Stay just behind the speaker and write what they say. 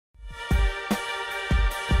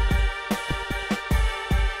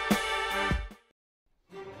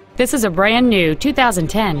This is a brand new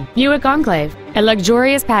 2010 Buick Enclave, a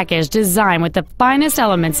luxurious package designed with the finest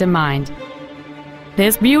elements in mind.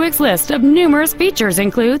 This Buick's list of numerous features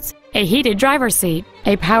includes a heated driver's seat,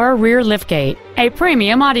 a power rear liftgate, a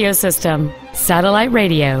premium audio system, satellite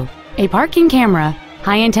radio, a parking camera,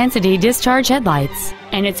 high-intensity discharge headlights,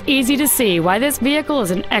 and it's easy to see why this vehicle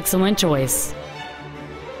is an excellent choice.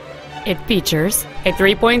 It features a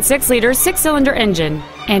 3.6-liter six-cylinder engine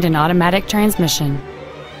and an automatic transmission.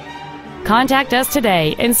 Contact us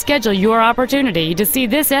today and schedule your opportunity to see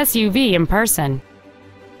this SUV in person.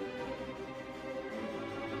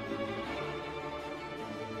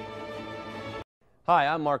 Hi,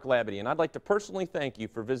 I'm Mark Labadie, and I'd like to personally thank you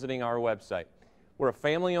for visiting our website. We're a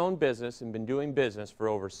family-owned business and been doing business for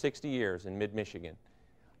over 60 years in mid-Michigan.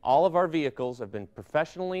 All of our vehicles have been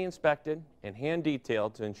professionally inspected and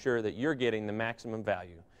hand-detailed to ensure that you're getting the maximum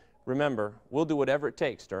value. Remember, we'll do whatever it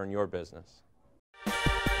takes to earn your business.